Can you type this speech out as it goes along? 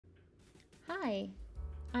Hi,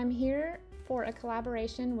 I'm here for a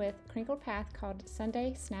collaboration with Crinkled Path called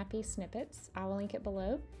Sunday Snappy Snippets. I will link it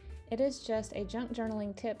below. It is just a junk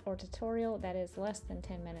journaling tip or tutorial that is less than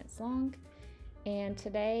 10 minutes long. And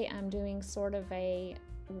today I'm doing sort of a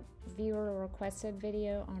viewer requested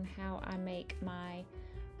video on how I make my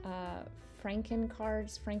Franken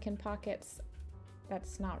cards, Franken pockets.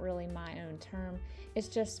 That's not really my own term. It's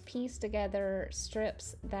just pieced together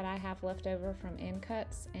strips that I have left over from end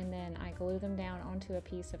cuts, and then I glue them down onto a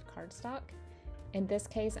piece of cardstock. In this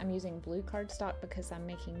case, I'm using blue cardstock because I'm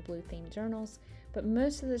making blue themed journals, but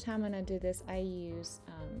most of the time when I do this, I use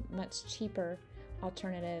much cheaper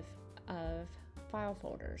alternative of file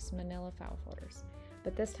folders, manila file folders.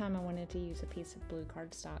 But this time I wanted to use a piece of blue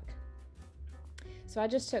cardstock. So I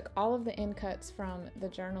just took all of the end cuts from the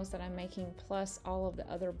journals that I'm making, plus all of the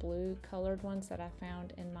other blue colored ones that I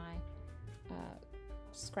found in my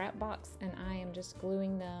scrap box, and I am just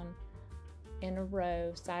gluing them in a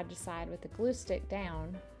row side to side with the glue stick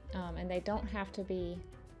down, and they don't have to be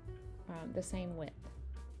the same width.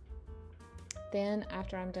 Then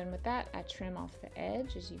after I'm done with that, I trim off the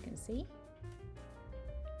edge, as you can see.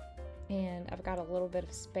 And I've got a little bit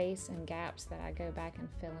of space and gaps that I go back and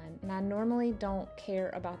fill in. And I normally don't care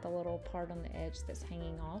about the little part on the edge that's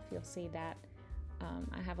hanging off. You'll see that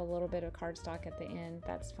I have a little bit of cardstock at the end.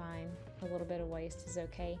 That's fine. A little bit of waste is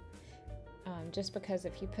okay. Just because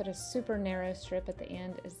if you put a super narrow strip at the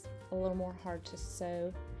end, it's a little more hard to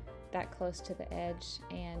sew that close to the edge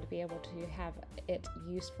and be able to have it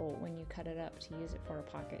useful when you cut it up to use it for a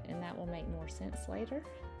pocket. And that will make more sense later.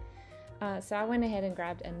 So I went ahead and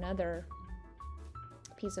grabbed another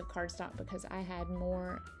piece of cardstock because I had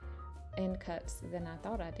more end cuts than I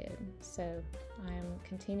thought I did. So I'm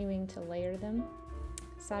continuing to layer them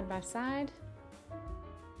side by side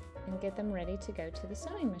and get them ready to go to the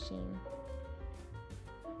sewing machine.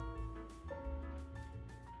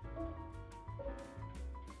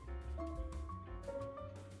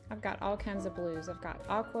 I've got all kinds of blues. I've got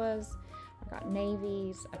aquas, I've got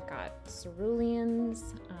navies, I've got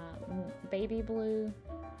ceruleans, baby blue.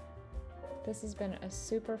 This has been a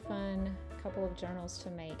super fun couple of journals to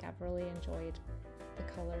make. I've really enjoyed the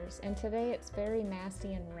colors. And today it's very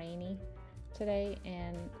nasty and rainy today,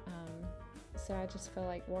 and so I just feel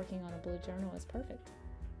like working on a blue journal is perfect.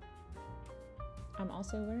 I'm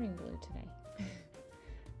also wearing blue today.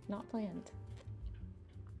 Not planned.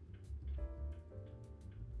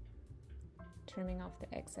 Trimming off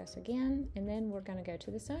the excess again, and then we're going to go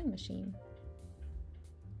to the sewing machine.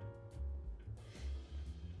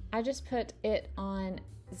 I just put it on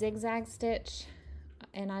zigzag stitch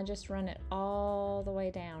and I just run it all the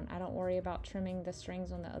way down. I don't worry about trimming the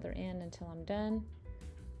strings on the other end until I'm done.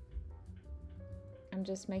 I'm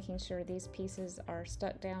just making sure these pieces are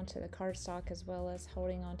stuck down to the cardstock as well as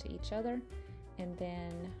holding on to each other. And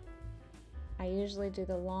then I usually do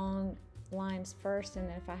the long lines first, and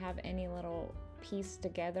then if I have any little pieced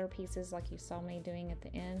together pieces like you saw me doing at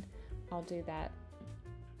the end, I'll do that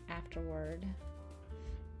afterward.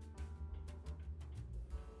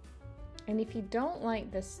 And if you don't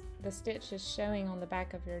like the stitches showing on the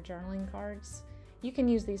back of your journaling cards, you can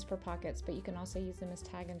use these for pockets, but you can also use them as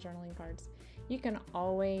tag and journaling cards. You can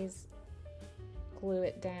always glue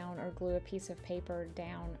it down or glue a piece of paper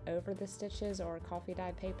down over the stitches, or coffee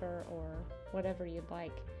dyed paper, or whatever you'd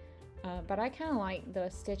like. But I kind of like the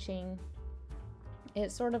stitching.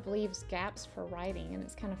 It sort of leaves gaps for writing, and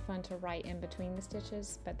it's kind of fun to write in between the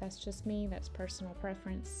stitches, but that's just me, that's personal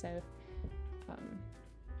preference, so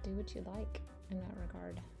do what you like in that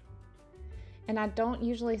regard. And I don't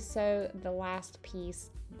usually sew the last piece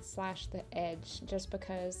slash the edge, just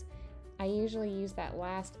because I usually use that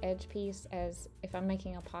last edge piece as, if I'm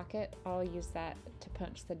making a pocket, I'll use that to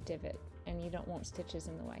punch the divot, and you don't want stitches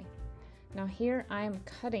in the way. Now here I am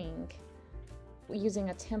cutting using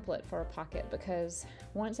a template for a pocket, because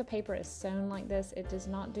once a paper is sewn like this, it does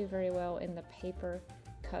not do very well in the paper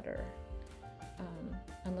cutter,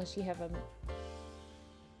 unless you have a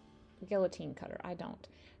guillotine cutter. I don't.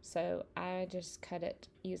 So I just cut it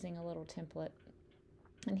using a little template.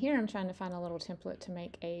 And here I'm trying to find a little template to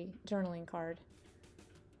make a journaling card.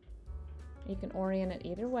 You can orient it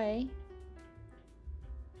either way.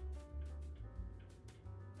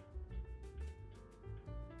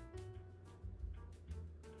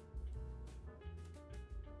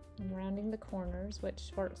 I'm rounding the corners,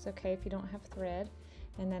 which works okay if you don't have thread.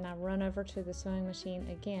 And then I run over to the sewing machine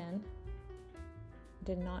again.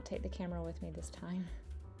 Did not take the camera with me this time.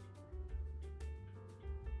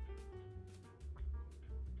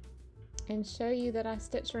 And show you that I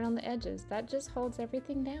stitched around the edges. That just holds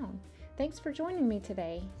everything down. Thanks for joining me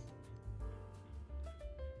today.